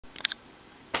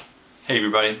Hey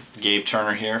everybody, Gabe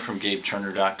Turner here from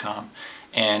GabeTurner.com,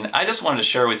 and I just wanted to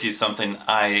share with you something.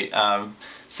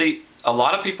 See, a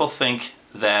lot of people think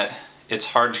that it's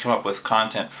hard to come up with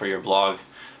content for your blog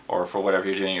or for whatever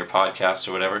you're doing, your podcast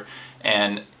or whatever,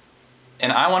 and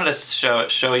I wanted to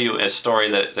show you a story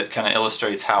that kind of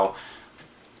illustrates how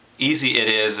easy it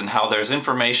is and how there's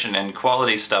information and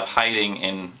quality stuff hiding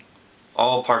in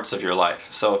all parts of your life.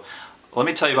 So let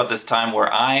me tell you about this time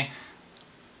where I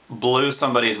blew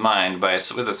somebody's mind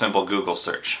with a simple Google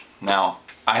search. Now,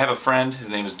 I have a friend, his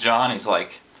name is John, he's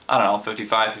like, I don't know,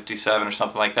 55, 57 or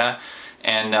something like that,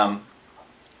 and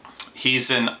he's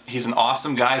an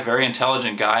awesome guy, very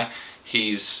intelligent guy.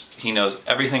 He knows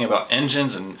everything about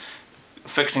engines and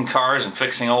fixing cars and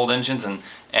fixing old engines,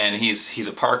 and he's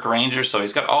a park ranger, so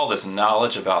he's got all this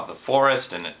knowledge about the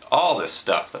forest and all this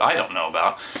stuff that I don't know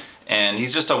about, and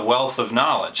he's just a wealth of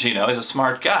knowledge. He's a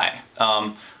smart guy.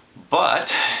 But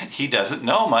he doesn't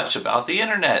know much about the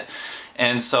internet.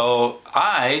 And so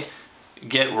I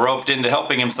get roped into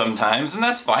helping him sometimes, and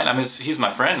that's fine. He's my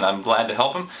friend, and I'm glad to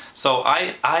help him. So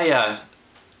I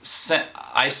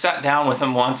sat down with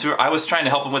him once. I was trying to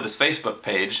help him with his Facebook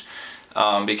page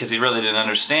because he really didn't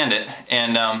understand it.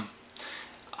 And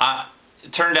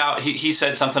it turned out he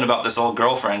said something about this old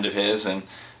girlfriend of his, and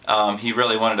he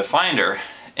really wanted to find her.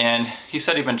 And he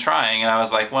said he'd been trying, and I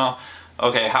was like, well,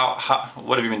 okay,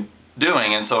 what have you been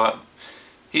doing? And so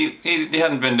he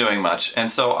hadn't been doing much. And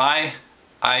so I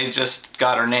just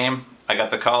got her name. I got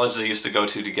the college they used to go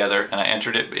to together, and I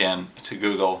entered it in to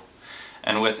Google.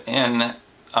 And within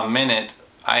a minute,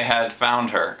 I had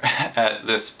found her at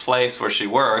this place where she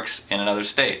works in another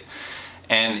state.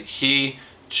 And he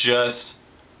just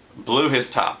blew his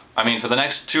top. I mean, for the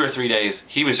next 2 or 3 days,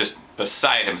 he was just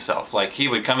beside himself. Like, he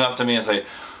would come up to me and say,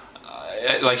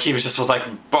 like, he was like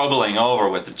bubbling over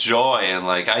with joy, and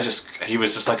he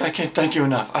was just like, I can't thank you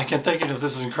enough. I can't thank you enough.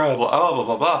 This is incredible. Oh,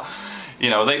 blah, blah,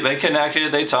 blah. They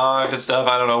connected, they talked and stuff.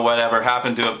 I don't know whatever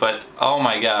happened to it, but oh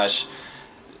my gosh.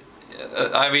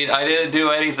 I mean, I didn't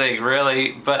do anything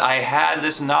really, but I had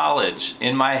this knowledge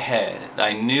in my head.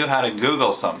 I knew how to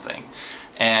Google something,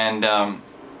 and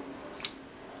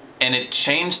it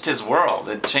changed his world.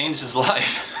 It changed his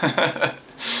life.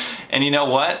 And you know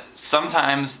what?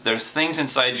 Sometimes there's things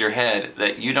inside your head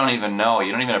that you don't even know,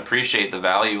 you don't even appreciate the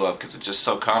value of, because it's just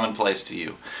so commonplace to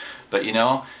you. But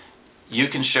you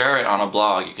can share it on a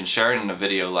blog, you can share it in a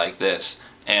video like this,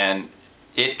 and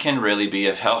it can really be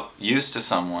of use to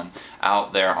someone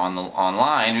out there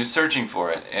online who's searching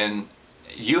for it. And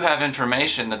you have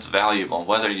information that's valuable,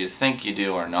 whether you think you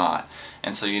do or not.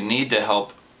 And so you need to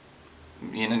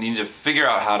figure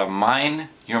out how to mine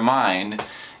your mind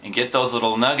and get those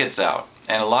little nuggets out.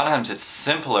 And a lot of times it's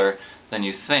simpler than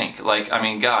you think. Like, I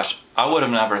mean, gosh, I would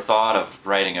have never thought of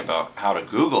writing about how to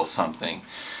Google something.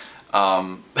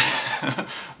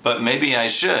 But maybe I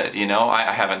should,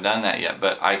 I haven't done that yet,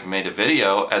 but I made a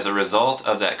video as a result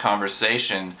of that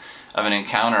conversation, of an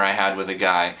encounter I had with a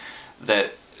guy,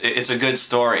 that it's a good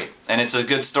story. And it's a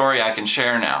good story I can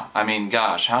share now. I mean,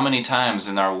 gosh, how many times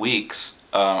in our weeks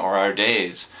or our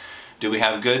days do we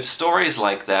have good stories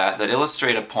like that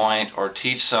illustrate a point or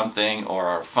teach something or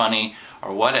are funny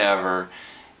or whatever?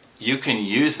 You can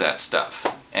use that stuff.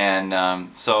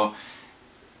 And so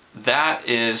that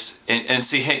is, and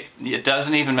see, hey, it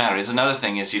doesn't even matter. There's another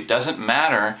thing is, it doesn't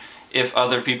matter if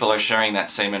other people are sharing that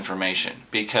same information,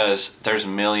 because there's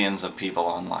millions of people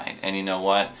online. And you know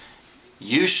what?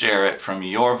 You share it from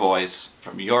your voice,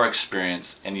 from your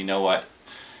experience, and you know what?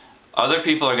 Other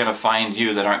people are going to find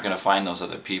you that aren't going to find those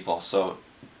other people. So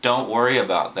don't worry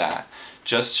about that.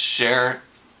 Just share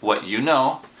what you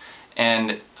know,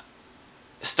 and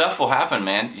stuff will happen,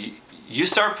 man. You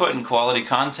start putting quality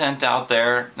content out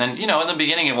there, and in the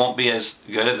beginning it won't be as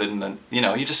good as in the,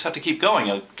 you just have to keep going.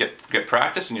 You'll get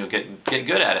practice, and you'll get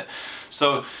good at it.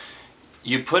 So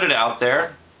you put it out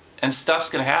there, and stuff's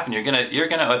gonna happen. You're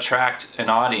gonna attract an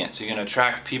audience. You're gonna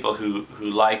attract people who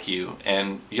like you,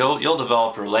 and you'll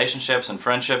develop relationships and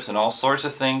friendships and all sorts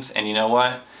of things. And you know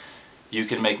what? You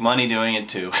can make money doing it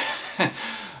too.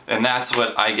 And that's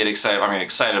what I get excited. I mean,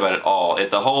 excited about it all.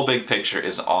 The whole big picture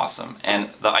is awesome. And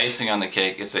the icing on the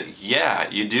cake is that, yeah,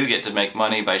 you do get to make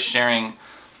money by sharing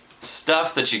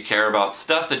stuff that you care about,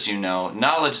 stuff that you know,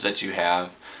 knowledge that you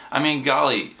have. I mean,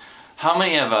 golly, how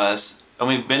many of us, and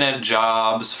we've been at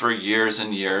jobs for years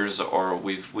and years, or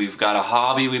we've got a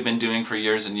hobby we've been doing for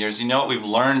years and years. You know what? We've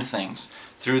learned things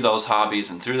through those hobbies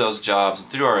and through those jobs and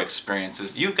through our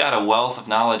experiences. You've got a wealth of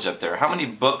knowledge up there. How many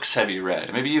books have you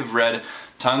read? Maybe you've read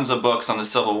tons of books on the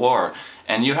Civil War,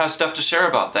 and you have stuff to share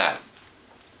about that.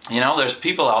 There's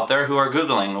people out there who are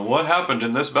Googling, what happened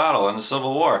in this battle in the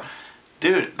Civil War?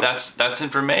 dude, that's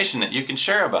information that you can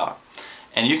share about,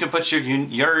 and you can put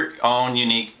your own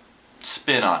unique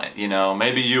spin on it. You know,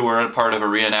 maybe you were a part of a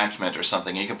reenactment or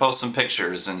something. You can post some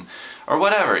pictures and or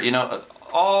whatever. You know,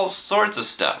 all sorts of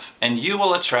stuff, and you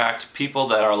will attract people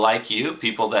that are like you,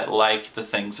 people that like the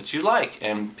things that you like,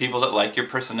 and people that like your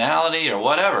personality or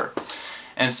whatever.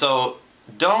 And so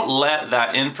don't let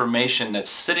that information that's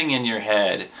sitting in your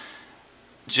head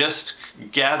just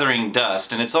gathering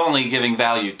dust and it's only giving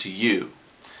value to you.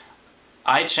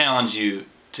 I challenge you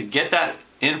to get that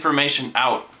information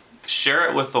out, share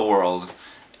it with the world,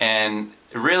 and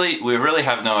really, we really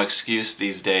have no excuse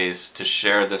these days to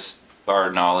share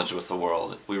our knowledge with the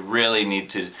world. We really need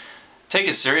to take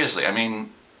it seriously. I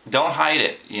mean, don't hide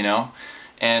it, you know?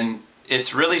 And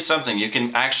it's really something you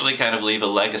can actually kind of leave a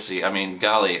legacy. I mean,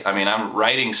 golly, I mean, I'm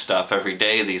writing stuff every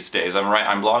day these days.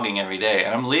 I'm blogging every day,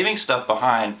 and I'm leaving stuff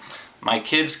behind. My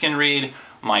kids can read,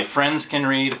 my friends can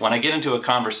read. When I get into a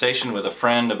conversation with a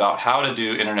friend about how to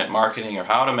do internet marketing or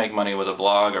how to make money with a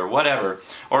blog or whatever,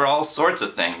 or all sorts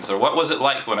of things, or what was it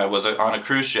like when I was on a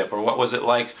cruise ship, or what was it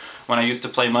like when I used to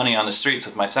play money on the streets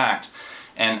with my sax,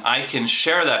 and I can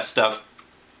share that stuff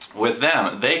with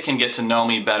them. They can get to know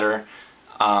me better,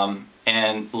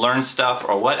 and learn stuff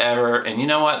or whatever, and you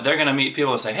know what? They're going to meet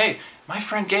people and say, hey, my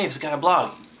friend Gabe's got a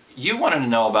blog. You wanted to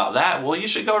know about that? Well, you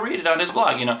should go read it on his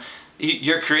blog. You know,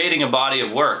 you're creating a body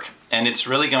of work, and it's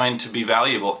really going to be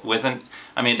valuable.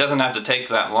 I mean, it doesn't have to take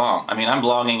that long. I mean, I'm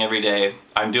blogging every day.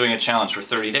 I'm doing a challenge for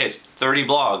 30 days, 30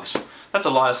 blogs. That's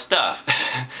a lot of stuff.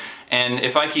 And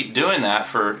if I keep doing that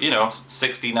for, you know,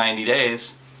 60, 90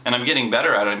 days, and I'm getting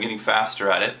better at it, I'm getting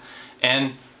faster at it,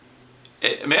 and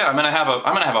man, I'm gonna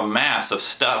have a mass of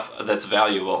stuff that's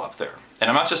valuable up there. And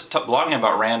I'm not just blogging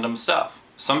about random stuff.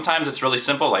 Sometimes it's really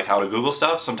simple, like how to Google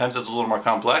stuff. Sometimes it's a little more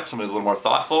complex. Sometimes it's a little more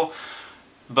thoughtful.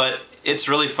 But it's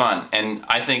really fun. And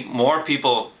I think more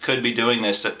people could be doing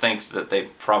this that think that they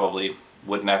probably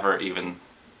would never even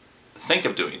think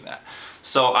of doing that.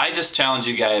 So I just challenge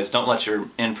you guys, don't let your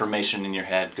information in your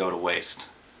head go to waste.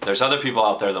 There's other people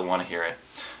out there that want to hear it.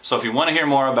 So if you want to hear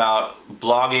more about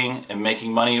blogging and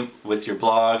making money with your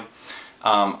blog,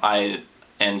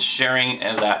 and sharing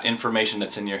that information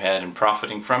that's in your head and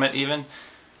profiting from it even,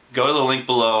 go to the link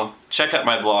below, check out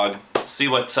my blog, see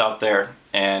what's out there,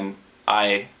 and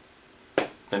I've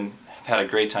had a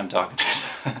great time talking to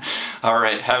you. All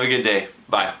right, have a good day.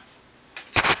 Bye.